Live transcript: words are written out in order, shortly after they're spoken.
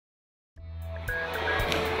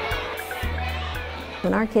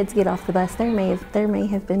When our kids get off the bus, there may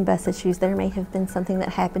have been bus issues, there may have been something that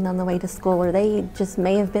happened on the way to school, or they just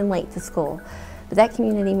may have been late to school. But that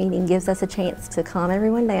community meeting gives us a chance to calm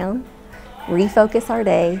everyone down, refocus our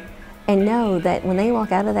day, and know that when they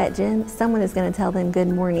walk out of that gym, someone is going to tell them good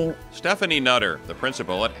morning. Stephanie Nutter, the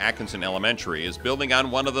principal at Atkinson Elementary, is building on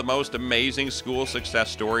one of the most amazing school success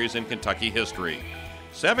stories in Kentucky history.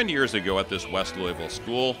 7 years ago at this West Louisville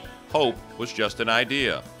school, hope was just an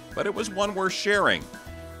idea, but it was one worth sharing.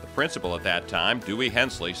 The principal at that time, Dewey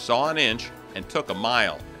Hensley, saw an inch and took a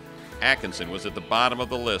mile. Atkinson was at the bottom of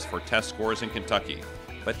the list for test scores in Kentucky,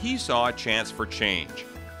 but he saw a chance for change.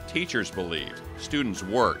 Teachers believed, students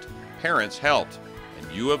worked, parents helped,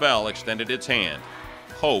 and U of L extended its hand.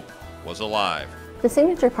 Hope was alive. The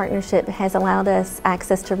Signature Partnership has allowed us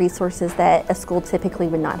access to resources that a school typically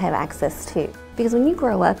would not have access to. Because when you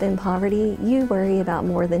grow up in poverty, you worry about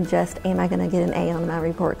more than just, am I going to get an A on my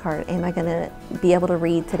report card? Am I going to be able to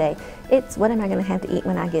read today? It's, what am I going to have to eat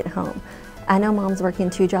when I get home? I know mom's working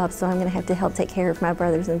 2 jobs, so I'm going to have to help take care of my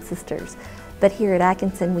brothers and sisters. But here at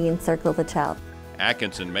Atkinson, we encircle the child.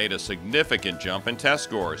 Atkinson made a significant jump in test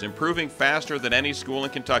scores, improving faster than any school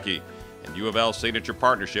in Kentucky, and U of L's Signature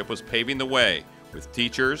Partnership was paving the way with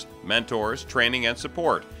teachers, mentors, training, and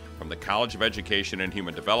support from the College of Education and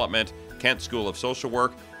Human Development, Kent School of Social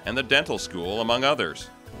Work, and the Dental School, among others.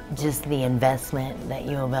 Just the investment that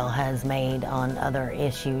U of L has made on other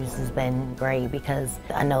issues has been great, because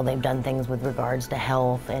I know they've done things with regards to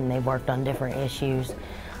health and they've worked on different issues.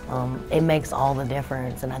 It makes all the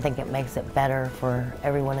difference, and I think it makes it better for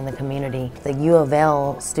everyone in the community. The U of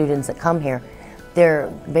L students that come here,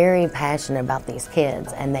 they're very passionate about these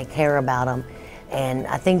kids and they care about them, and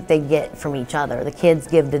I think they get from each other. The kids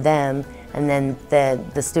give to them, and then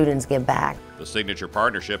the students give back. The Signature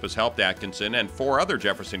Partnership has helped Atkinson and 4 other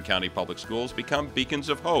Jefferson County public schools become beacons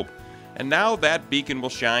of hope, and now that beacon will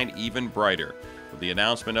shine even brighter with the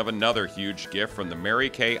announcement of another huge gift from the Mary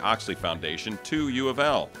Kay Oxley Foundation to U of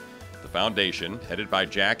L. The foundation, headed by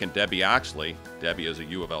Jack and Debbie Oxley, Debbie is a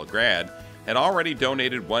U of L grad, had already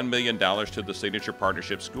donated $1 million to the Signature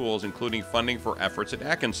Partnership schools, including funding for efforts at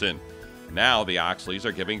Atkinson. Now the Oxleys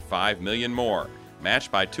are giving $5 million more,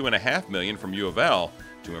 matched by $2.5 million from U of L,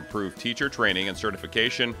 to improve teacher training and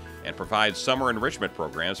certification and provide summer enrichment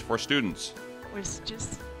programs for students. It was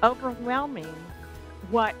just overwhelming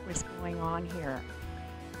what was going on here.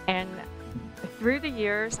 And through the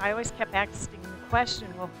years, I always kept asking the question,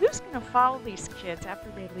 well, who's going to follow these kids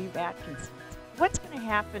after they leave Atkinson? What's going to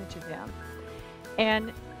happen to them?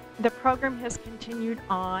 And the program has continued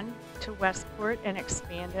on to Westport and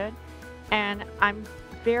expanded. And I'm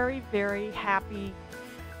very, very happy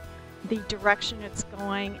the direction it's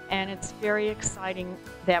going, and it's very exciting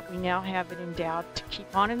that we now have it endowed to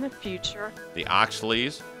keep on in the future. The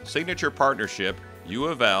Oxleys, Signature Partnership, U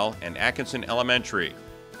of L, and Atkinson Elementary,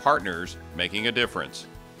 partners making a difference.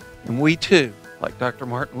 And we too, like Dr.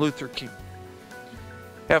 Martin Luther King,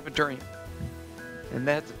 have a dream. And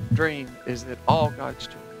that dream is that all God's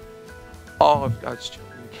children, all of God's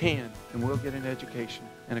children can and will get an education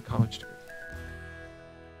and a college degree.